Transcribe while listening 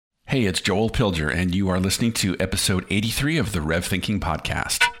Hey, it's Joel Pilger, and you are listening to episode 83 of the Rev Thinking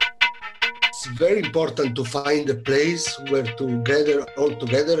Podcast. It's very important to find a place where to gather all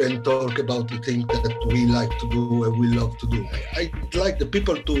together and talk about the things that we like to do and we love to do. I'd like the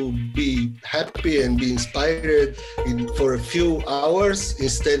people to be happy and be inspired for a few hours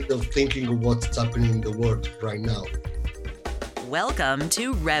instead of thinking of what's happening in the world right now. Welcome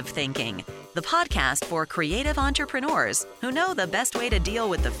to Rev Thinking, the podcast for creative entrepreneurs who know the best way to deal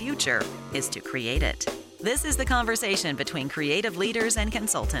with the future is to create it. This is the conversation between creative leaders and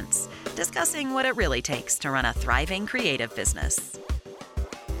consultants, discussing what it really takes to run a thriving creative business.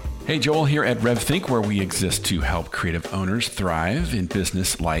 Hey, Joel here at Rev Think, where we exist to help creative owners thrive in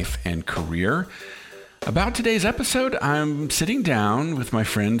business, life, and career. About today's episode, I'm sitting down with my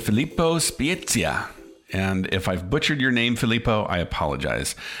friend Filippo Spiezia. And if I've butchered your name, Filippo, I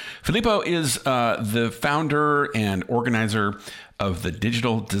apologize. Filippo is the founder and organizer of the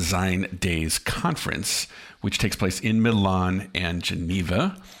Digital Design Days Conference, which takes place in Milan and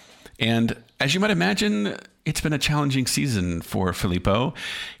Geneva. And as you might imagine, it's been a challenging season for Filippo.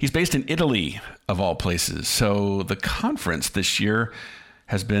 He's based in Italy, of all places. So the conference this year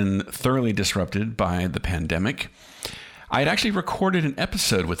has been thoroughly disrupted by the pandemic. I had actually recorded an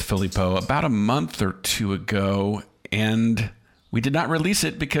episode with Filippo about a month or two ago, and we did not release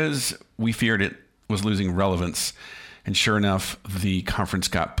it because we feared it was losing relevance. And sure enough, the conference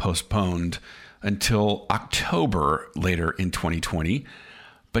got postponed until October later in 2020.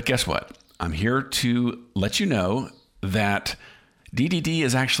 But guess what? I'm here to let you know that DDD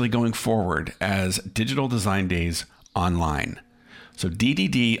is actually going forward as Digital Design Days Online. So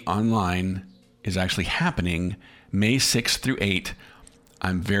DDD Online is actually happening May 6th through 8th.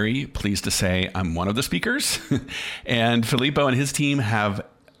 I'm very pleased to say I'm one of the speakers. And Filippo and his team have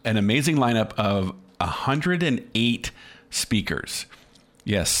an amazing lineup of 108 speakers.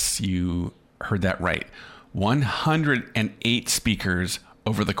 Yes, you heard that right. 108 speakers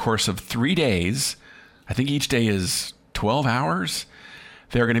over the course of 3 days. I think each day is 12 hours.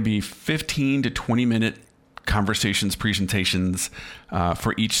 There are going to be 15 to 20 minute conversations, presentations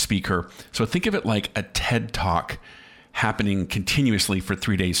for each speaker. So think of it like a TED Talk happening continuously for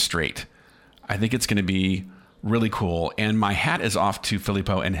 3 days straight. I think it's going to be really cool. And my hat is off to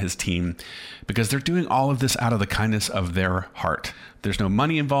Filippo and his team because they're doing all of this out of the kindness of their heart. There's no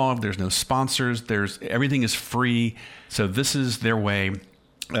money involved. There's no sponsors. Everything is free. So this is their way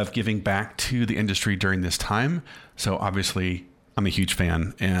of giving back to the industry during this time. So obviously, I'm a huge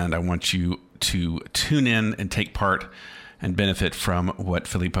fan, and I want you to tune in and take part and benefit from what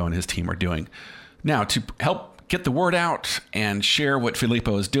Filippo and his team are doing. Now, to help get the word out and share what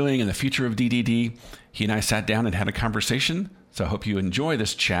Filippo is doing in the future of DDD, he and I sat down and had a conversation. So I hope you enjoy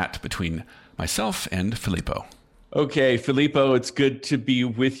this chat between myself and Filippo. Okay, Filippo, it's good to be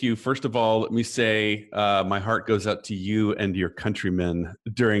with you. First of all, let me say my heart goes out to you and your countrymen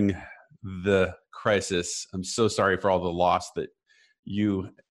during the crisis. I'm so sorry for all the loss that you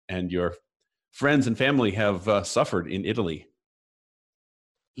and your friends and family have suffered in Italy.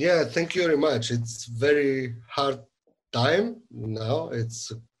 Yeah, thank you very much. It's very hard time now.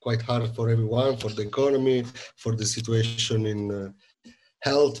 It's quite hard for everyone, for the economy, for the situation in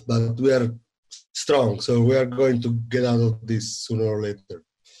health, but we are strong. So we are going to get out of this sooner or later.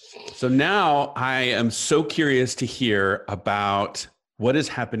 So now I am so curious to hear about what is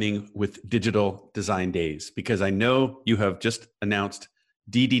happening with Digital Design Days, because I know you have just announced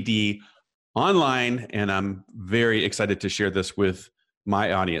DDD Online, and I'm very excited to share this with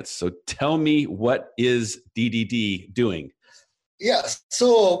my audience. So tell me, what is DDD doing? Yes,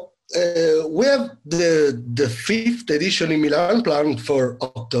 so we have the fifth edition in Milan planned for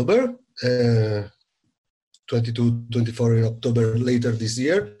October, 22, 24 in October later this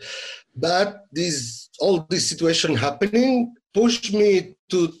year. But all this situation happening pushed me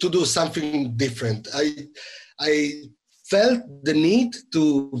to do something different. I felt the need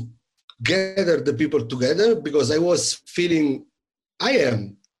to gather the people together because I was feeling, I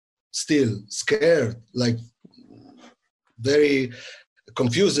am still scared, like very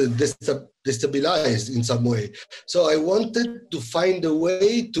confused, destabilized in some way. So I wanted to find a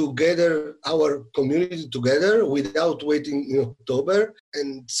way to gather our community together without waiting in October.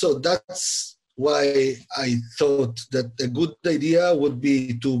 And so that's why I thought that a good idea would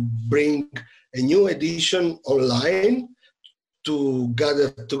be to bring a new edition online to gather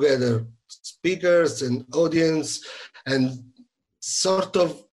together speakers and audience and sort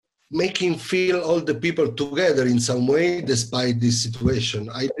of making feel all the people together in some way despite this situation.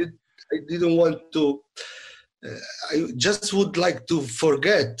 I didn't want to, I just would like to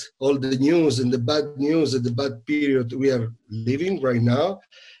forget all the news and the bad news and the bad period we are living right now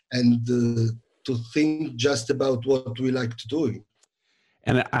and to think just about what we like to do.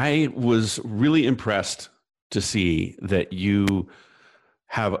 And I was really impressed to see that you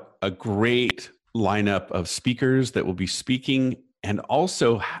have a great lineup of speakers that will be speaking. And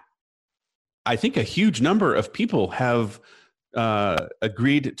also, I think a huge number of people have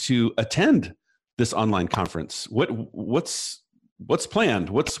agreed to attend this online conference. What's planned?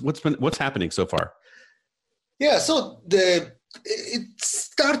 What's happening so far? Yeah, so it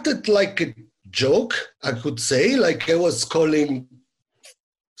started like a joke, I could say. Like I was calling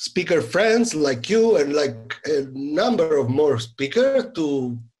speaker friends like you and like a number of more speakers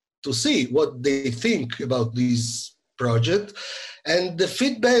to see what they think about this project. And the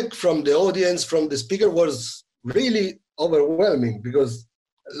feedback from the audience, from the speaker, was really overwhelming because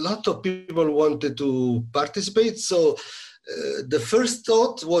a lot of people wanted to participate. So the first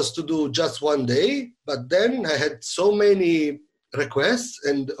thought was to do just one day, but then I had so many requests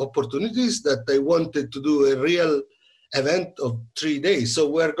and opportunities that I wanted to do a real event of 3 days. So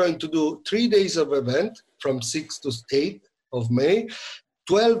we're going to do 3 days of event from 6 to 8 of May,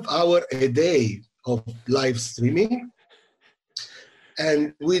 12 hours a day of live streaming,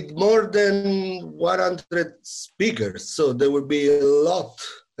 and with more than 100 speakers. So there will be a lot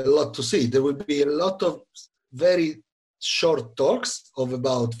to see. There will be a lot of very short talks of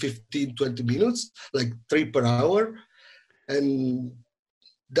about 15, 20 minutes, like 3 per hour. And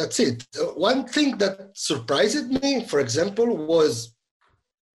that's it. One thing that surprised me, for example, was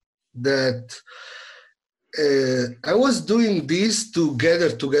that I was doing this to gather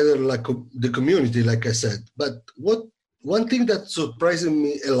together like the community, like I said. But one thing that surprised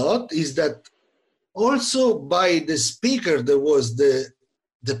me a lot is that also by the speaker, there was the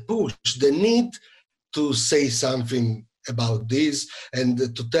push, the need to say something about this and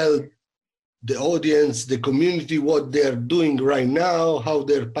to tell the audience, the community, what they're doing right now, how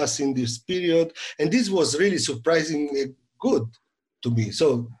they're passing this period. And this was really surprisingly good to me.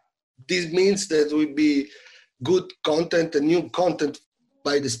 So this means that will be good content and new content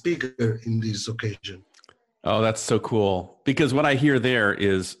by the speaker in this occasion. Oh, that's so cool. Because what I hear there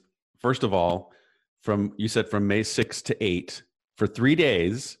is, first of all, you said from May 6th to 8 for 3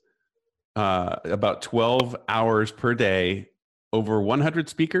 days, about 12 hours per day, over 100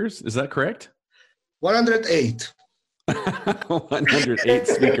 speakers. Is that correct? 108. 108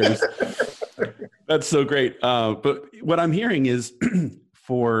 speakers. That's so great. But what I'm hearing is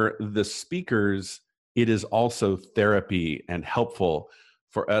for the speakers, it is also therapy and helpful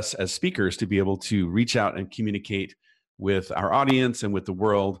for us as speakers to be able to reach out and communicate with our audience and with the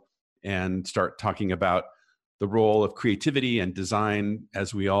world and start talking about the role of creativity and design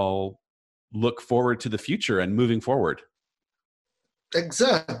as we all look forward to the future and moving forward.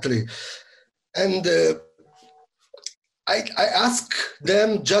 Exactly. And I asked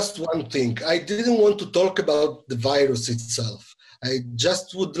them just one thing. I didn't want to talk about the virus itself. I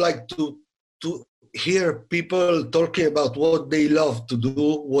just would like to hear people talking about what they love to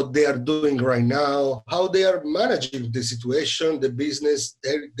do, what they are doing right now, how they are managing the situation, the business,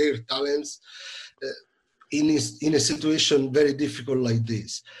 their talents in a situation very difficult like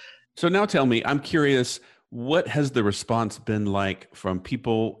this. So now tell me, I'm curious, what has the response been like from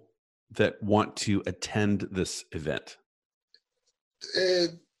people that want to attend this event?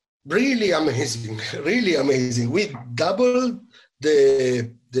 Really amazing, really amazing. We doubled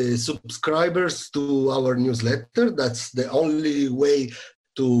the subscribers to our newsletter. That's the only way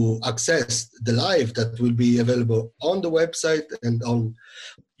to access the live that will be available on the website and on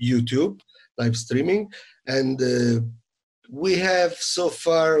YouTube, live streaming. And we have so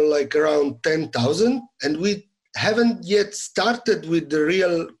far like around 10,000, and we haven't yet started with the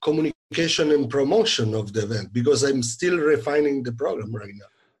real communication and promotion of the event because I'm still refining the program right now.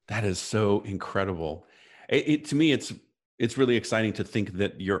 That is so incredible. To me, it's really exciting to think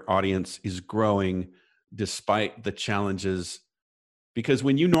that your audience is growing despite the challenges, because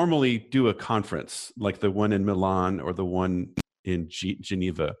when you normally do a conference like the one in Milan or the one in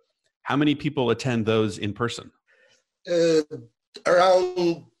Geneva, how many people attend those in person?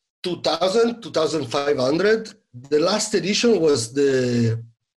 Around 2,000, 2,500. The last edition was the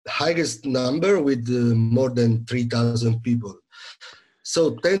highest number with more than 3,000 people.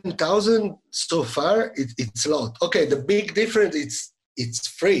 So 10,000 so far, it's a lot. Okay, the big difference, it's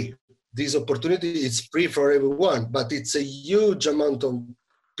free. This opportunity is free for everyone, but it's a huge amount of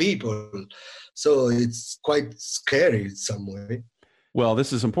people. So it's quite scary in some way. Well,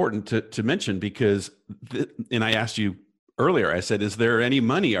 this is important to mention because, and I asked you earlier, I said, is there any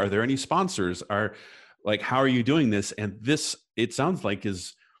money? Are there any sponsors? How are you doing this? And this, it sounds like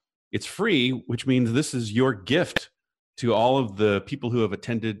it's free, which means this is your gift to all of the people who have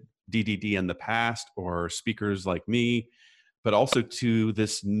attended DDD in the past or speakers like me, but also to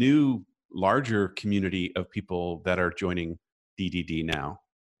this new, larger community of people that are joining DDD now?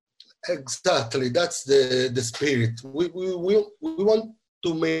 Exactly, that's the spirit. We want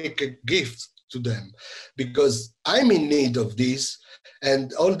to make a gift to them, because I'm in need of this,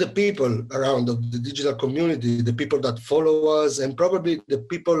 and all the people around of the digital community, the people that follow us, and probably the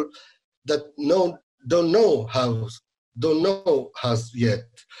people that don't know us yet.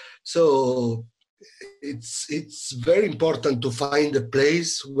 So it's very important to find a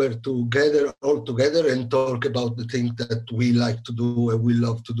place where to gather all together and talk about the things that we like to do and we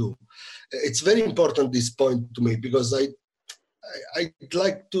love to do. It's very important, this point to me, because I'd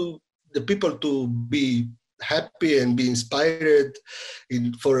like the people to be happy and be inspired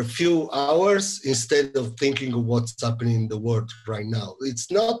for a few hours instead of thinking of what's happening in the world right now.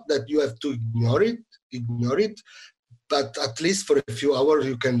 It's not that you have to ignore it, but at least for a few hours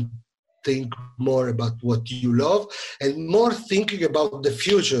you can think more about what you love and more thinking about the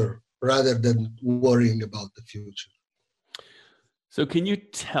future rather than worrying about the future. So can you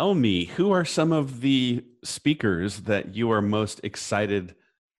tell me, who are some of the speakers that you are most excited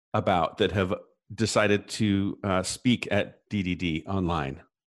about that have decided to speak at DDD online?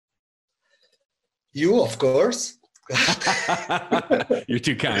 You, of course. You're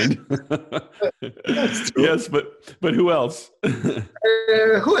too kind. Yes, but who else?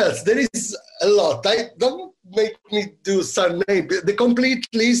 Who else? There is a lot. Don't make me do some name. The complete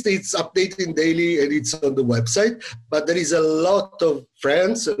list is updating daily and it's on the website. But there is a lot of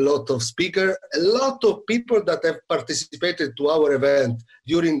friends, a lot of speakers, a lot of people that have participated to our event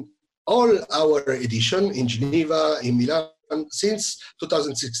during all our edition in Geneva, in Milan, since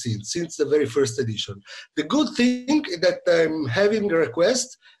 2016, since the very first edition. The good thing is that I'm having a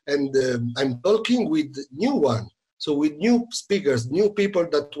request and I'm talking with new one. So with new speakers, new people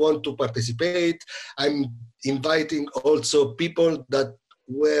that want to participate. I'm inviting also people that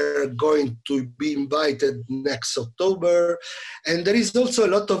were going to be invited next October. And there is also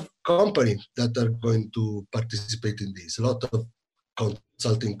a lot of companies that are going to participate in this. A lot of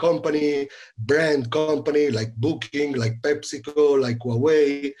consulting company, brand company, like Booking, like PepsiCo, like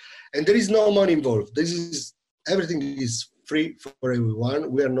Huawei. And there is no money involved. Everything is free for everyone.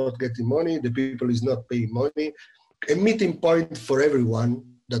 We are not getting money. The people is not paying money. A meeting point for everyone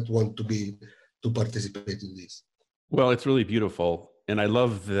that want to participate in this. Well, it's really beautiful. And I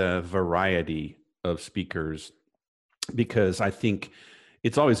love the variety of speakers, because I think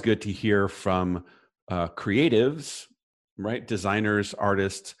it's always good to hear from creatives, right? Designers,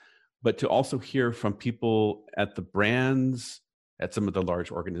 artists, but to also hear from people at the brands, at some of the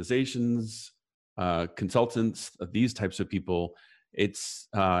large organizations, consultants, these types of people. It's,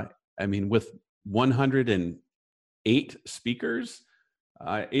 with 108 speakers,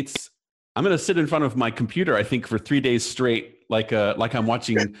 I'm going to sit in front of my computer, I think, for 3 days straight, like I'm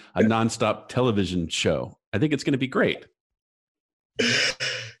watching a nonstop television show. I think it's going to be great.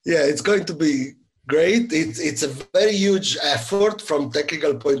 Yeah, it's going to be great. It's a very huge effort from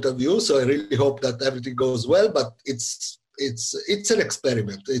technical point of view. So I really hope that everything goes well. But it's an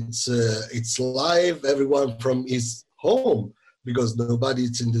experiment. It's live. Everyone from his home, because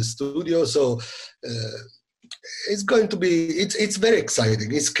nobody's in the studio. So it's going to be. It's very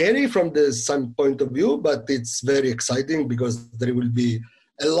exciting. It's scary from some point of view, but it's very exciting because there will be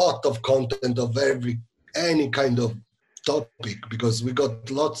a lot of content of any kind of topic, because we got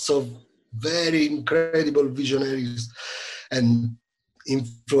lots of very incredible visionaries and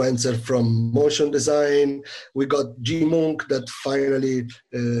influencer from motion design. We got G Monk that finally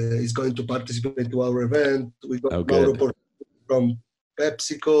is going to participate to our event. We got Mauro from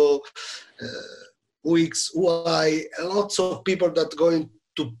PepsiCo, UX, UI, lots of people that are going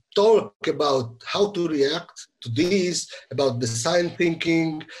to talk about how to react to this, about design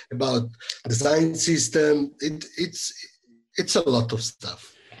thinking, about design system. It's a lot of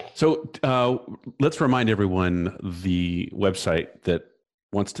stuff. So let's remind everyone the website that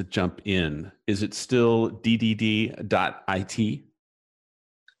wants to jump in. Is it still ddd.it?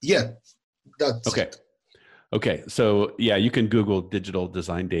 Yeah, that's okay. It. Okay, so yeah, you can Google Digital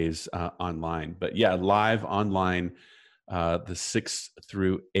Design Days online. But yeah, live online the 6th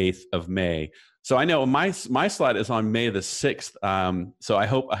through 8th of May. So I know my slot is on May the 6th. So I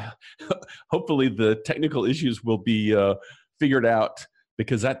hopefully the technical issues will be figured out,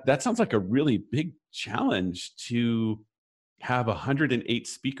 because that sounds like a really big challenge to have 108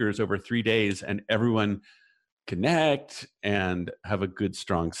 speakers over 3 days and everyone connect and have a good,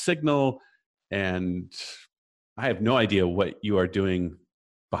 strong signal. And I have no idea what you are doing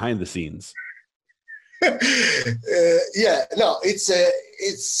behind the scenes. Yeah, no, it's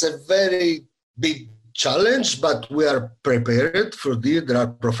a very big challenge, but we are prepared for this. There are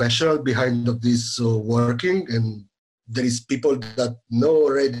professionals behind of this working, and there is people that know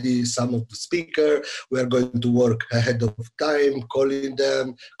already some of the speaker. We are going to work ahead of time, calling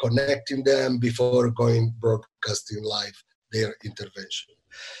them, connecting them before going broadcasting live their intervention.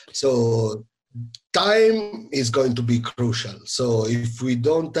 So time is going to be crucial. So if we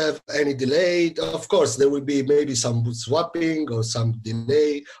don't have any delay, of course, there will be maybe some swapping or some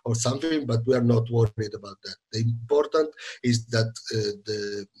delay or something, but we are not worried about that. The important is that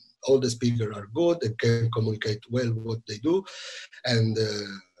all the speakers are good and can communicate well what they do. And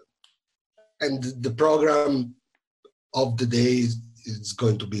the program of the day is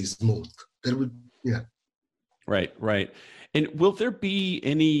going to be smooth. There will, yeah. Right, right. And will there be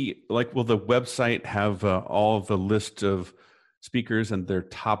any, like, will the website have all of the list of speakers and their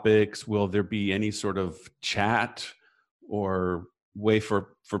topics? Will there be any sort of chat or way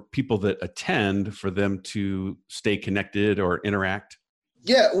for people that attend for them to stay connected or interact?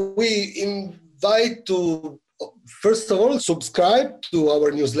 Yeah, we invite to, first of all, subscribe to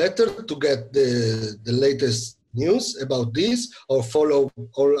our newsletter to get the latest news about this, or follow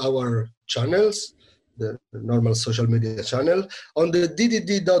all our channels, the normal social media channel. On the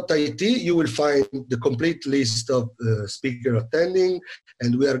ddd.it, you will find the complete list of speaker attending,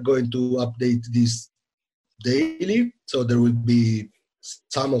 and we are going to update this daily. So there will be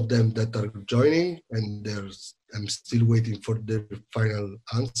some of them that are joining, and I'm still waiting for their final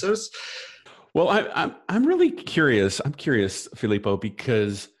answers. Well, I'm really curious. I'm curious, Filippo,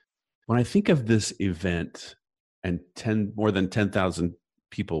 because when I think of this event and more than 10,000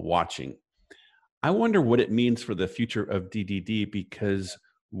 people watching, I wonder what it means for the future of DDD, because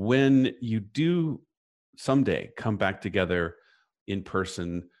when you do someday come back together in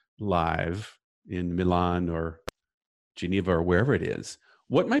person live in Milan or Geneva or wherever it is,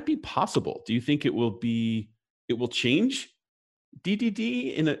 what might be possible? Do you think it will change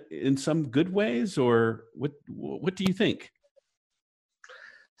DDD in some good ways, or what do you think?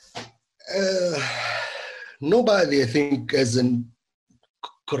 Nobody, I think, has a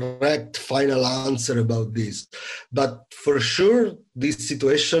correct final answer about this, but for sure this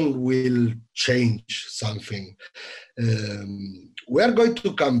situation will change something. We are going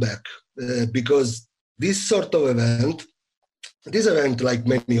to come back because this sort of event, like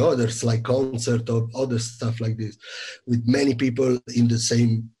many others, like concert or other stuff like this, with many people in the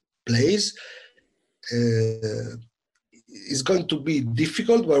same place, is going to be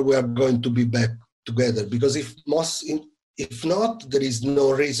difficult, where we are going to be back together. Because if not, there is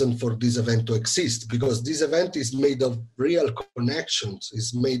no reason for this event to exist, because this event is made of real connections,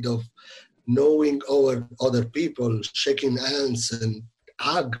 is made of knowing other people, shaking hands and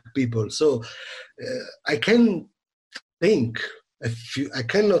hug people. So I cannot think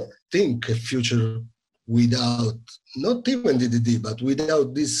a future without, not even DDD, but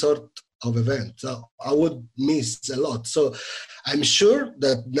without this sort of event. So I would miss a lot. So I'm sure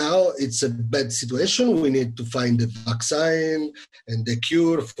that now it's a bad situation. We need to find a vaccine and the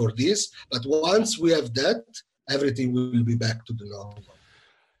cure for this. But once we have that, everything will be back to the normal.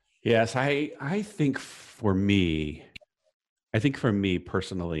 Yes, I think for me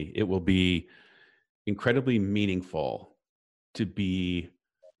personally, it will be incredibly meaningful to be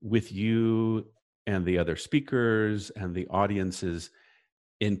with you and the other speakers and the audiences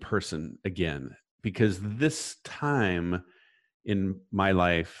in person again, because this time in my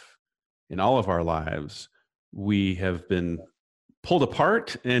life, in all of our lives, we have been pulled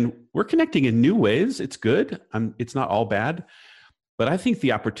apart and we're connecting in new ways. It's good. It's not all bad, but I think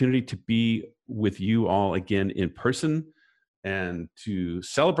the opportunity to be with you all again in person and to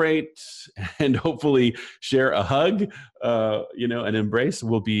celebrate and hopefully share a hug, an embrace,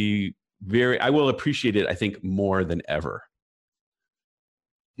 will be I will appreciate it, I think, more than ever.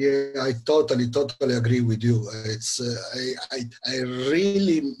 Yeah, I totally agree with you. It's I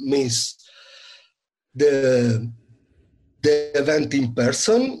really miss the event in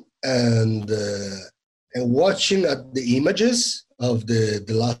person, and watching at the images of the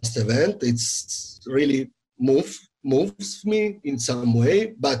last event. It's really moves me in some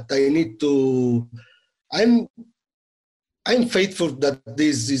way, but I'm faithful that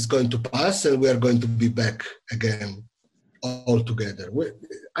this is going to pass and we are going to be back again all together.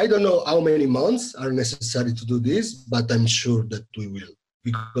 I don't know how many months are necessary to do this, but I'm sure that we will,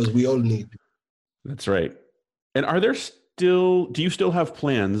 because we all need it. That's right. And do you still have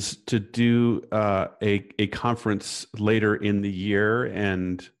plans to do a conference later in the year?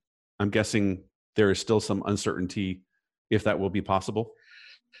 And I'm guessing there is still some uncertainty if that will be possible.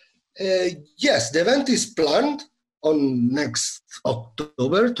 Yes, the event is planned on next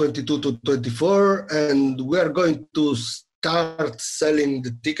October 22 to 24, and we are going to start selling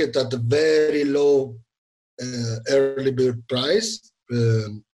the ticket at a very low early bird price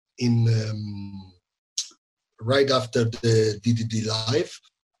in right after the DDD live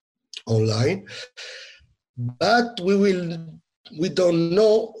online. But we don't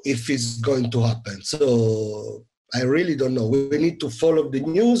know if it's going to happen. So I really don't know. We need to follow the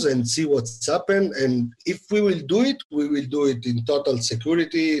news and see what's happened. And if we will do it, we will do it in total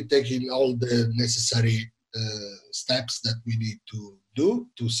security, taking all the necessary steps that we need to do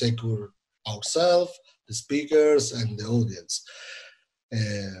to secure ourselves, the speakers, and the audience.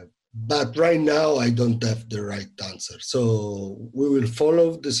 But right now, I don't have the right answer. So we will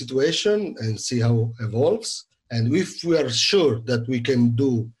follow the situation and see how it evolves. And if we are sure that we can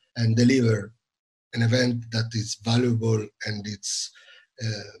do and deliver an event that is valuable and it's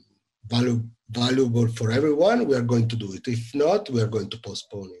valuable for everyone, we are going to do it. If not, we are going to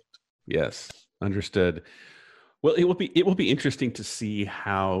postpone it. Yes, understood. Well, it will be interesting to see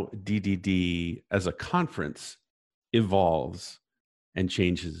how DDD as a conference evolves and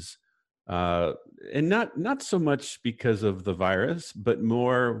changes, and not so much because of the virus, but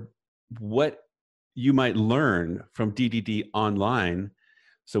more what you might learn from DDD online.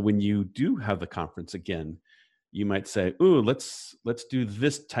 So when you do have the conference again, you might say, "Ooh, let's do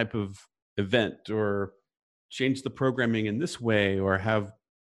this type of event, or change the programming in this way, or have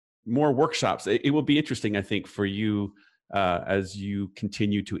more workshops." It will be interesting, I think, for you as you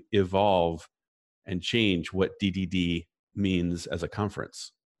continue to evolve and change what DDD means as a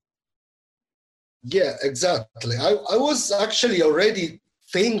conference. Yeah, exactly. I was actually already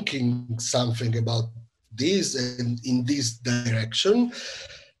thinking something about this and in this direction.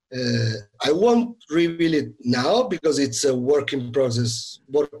 I won't reveal it now because it's a work in progress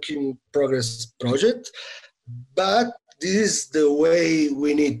project, but this is the way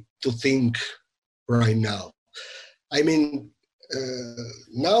we need to think right now. I mean,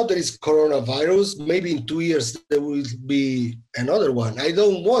 now there is coronavirus. Maybe in 2 years there will be another one. I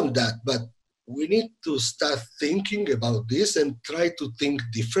don't want that, but we need to start thinking about this and try to think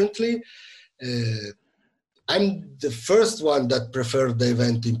differently. I'm the first one that prefer the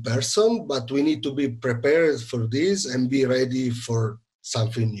event in person, but we need to be prepared for this and be ready for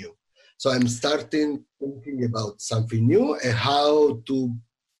something new. So I'm starting thinking about something new and how to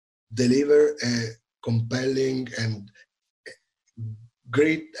deliver a compelling and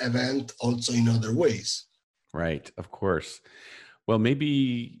great event also in other ways. Right, of course. Well,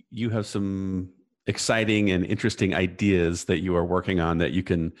 maybe you have some exciting and interesting ideas that you are working on that you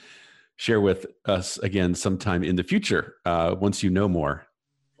can share with us again sometime in the future, once you know more.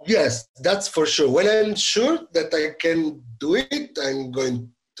 Yes, that's for sure. When I'm sure that I can do it, I'm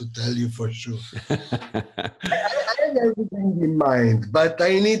going to tell you for sure. I have everything in mind, but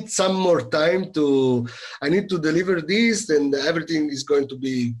I need some more time I need to deliver this, and everything is going to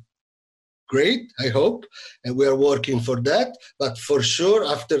be great, I hope, and we are working for that. But for sure,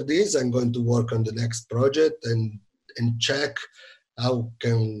 after this, I'm going to work on the next project and check how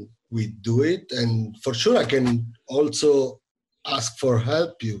can we do it. And for sure, I can also ask for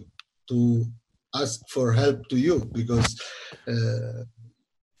help to you because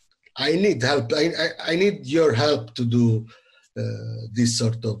I need help. I need your help to do this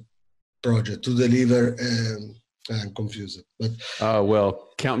sort of project, to deliver. I'm confused, but well,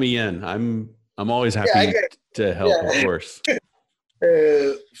 count me in. I'm always happy to help, of course.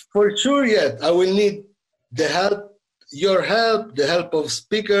 For sure, yeah. I will need your help, the help of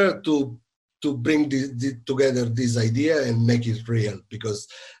speaker to bring together this idea and make it real. Because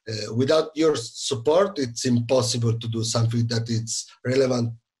without your support, it's impossible to do something that is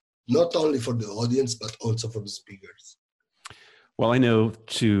relevant not only for the audience but also for the speakers. Well, I know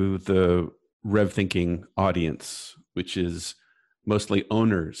to the Rev Thinking audience, which is mostly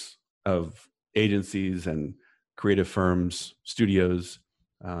owners of agencies and creative firms, studios,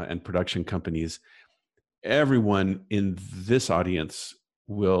 and production companies, everyone in this audience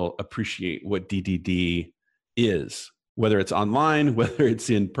will appreciate what DDD is, whether it's online, whether it's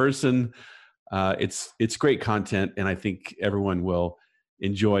in person. It's great content, and I think everyone will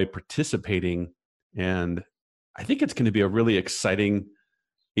enjoy participating. And I think it's going to be a really exciting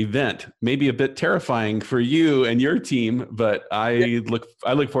event, maybe a bit terrifying for you and your team, but I look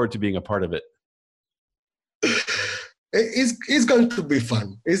forward to being a part of it. It's going to be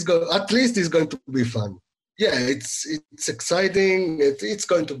fun. At least it's going to be fun. Yeah, it's exciting. It's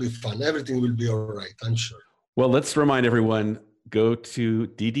going to be fun. Everything will be all right, I'm sure. Well, let's remind everyone, go to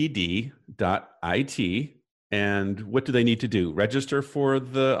ddd.it And what do they need to do? Register for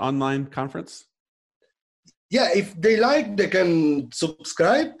the online conference? Yeah, if they like, they can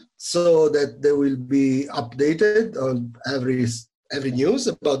subscribe so that they will be updated on every news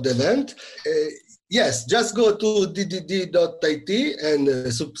about the event. Yes, just go to ddd.it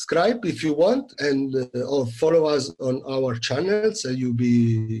and subscribe if you want, and or follow us on our channels, so you'll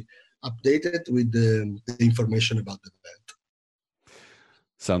be updated with the information about the event.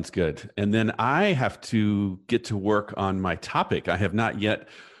 Sounds good. And then I have to get to work on my topic. I have not yet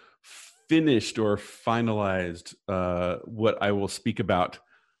finished or finalized what I will speak about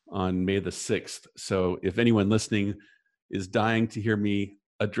on May the 6th. So if anyone listening is dying to hear me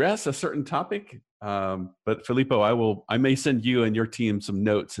address a certain topic, but Filippo, I may send you and your team some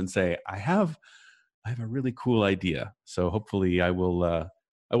notes and say, I have a really cool idea. So hopefully I will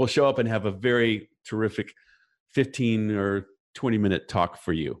show up and have a very terrific 15 or 20-minute talk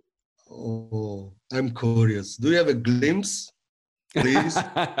for you. Oh, I'm curious. Do you have a glimpse, please?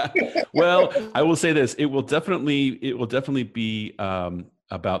 Well, I will say this: it will definitely be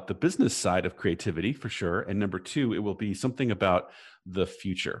about the business side of creativity for sure. And number two, it will be something about the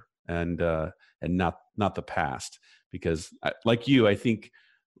future and not the past. Because like you, I think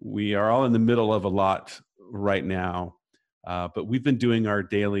we are all in the middle of a lot right now. But we've been doing our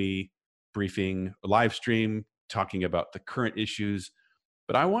daily briefing live stream, talking about the current issues.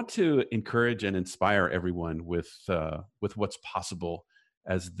 But I want to encourage and inspire everyone with what's possible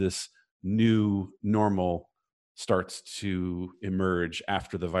as this new normal starts to emerge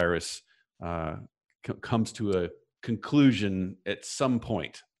after the virus comes to a conclusion at some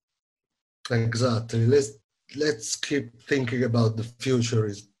point. Exactly. Let's keep thinking about the future.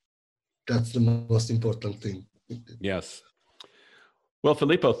 That's the most important thing. Yes. Well,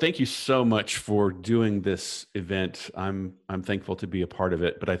 Filippo, thank you so much for doing this event. I'm thankful to be a part of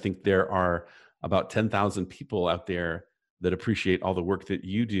it, but I think there are about 10,000 people out there that appreciate all the work that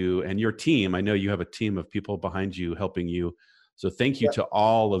you do and your team. I know you have a team of people behind you helping you. So thank you to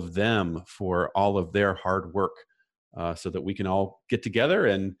all of them for all of their hard work so that we can all get together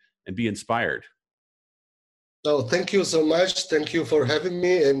and be inspired. Oh, thank you so much. Thank you for having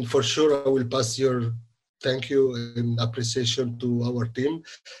me. And for sure, I will pass your thank you and appreciation to our team.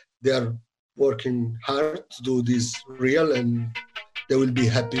 They are working hard to do this real, and they will be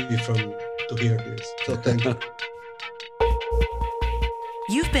happy to hear this. So thank you.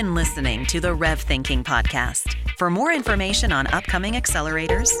 You've been listening to the Rev Thinking podcast. For more information on upcoming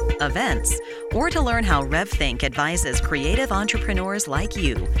accelerators, events, or to learn how RevThink advises creative entrepreneurs like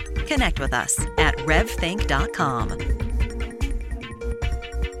you, connect with us at revthink.com.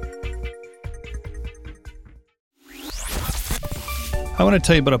 I want to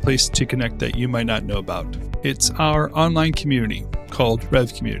tell you about a place to connect that you might not know about. It's our online community called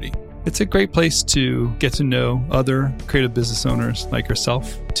Rev Community. It's a great place to get to know other creative business owners like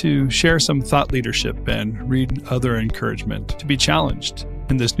yourself, to share some thought leadership and read other encouragement, to be challenged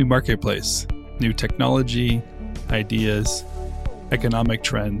in this new marketplace, new technology, ideas, economic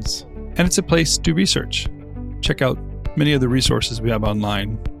trends. And it's a place to research. Check out many of the resources we have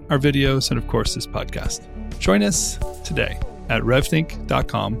online, our videos, and of course, this podcast. Join us today at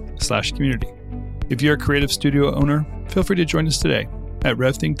revthink.com/community. If you're a creative studio owner, feel free to join us today at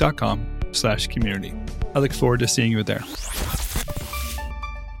revthink.com/community. I look forward to seeing you there.